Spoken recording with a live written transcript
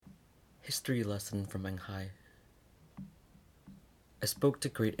History lesson from Anh Hai. I spoke to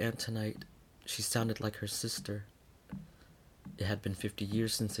great aunt tonight. She sounded like her sister. It had been 50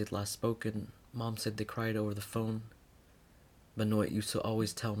 years since they'd last spoken. Mom said they cried over the phone. Benoit used to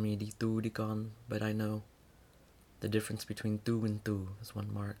always tell me Duy Doan, but I know. The difference between tu and tu is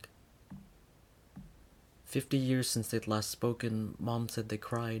one mark. 50 years since they'd last spoken. Mom said they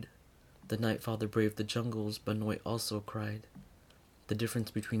cried. The night father braved the jungles, Benoit also cried. The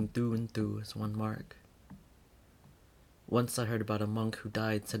difference between tu and tu is one mark. Once I heard about a monk who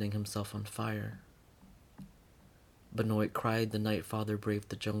died setting himself on fire. Benoit cried the night father braved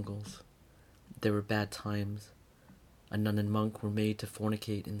the jungles. There were bad times. A nun and monk were made to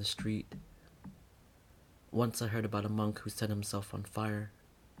fornicate in the street. Once I heard about a monk who set himself on fire.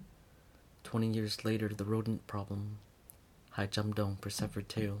 20 years later, the rodent problem. Hai Cham Dong persevered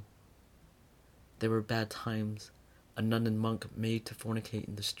tale. There were bad times. A nun and monk made to fornicate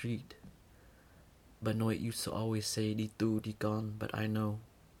in the street. Benoit used to always say Duy Doan, but I know.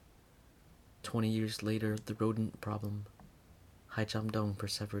 20 years later, the rodent problem. Hai Cham Dong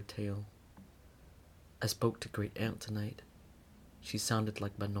persevered tale. I spoke to great aunt tonight. She sounded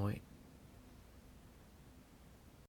like Benoit.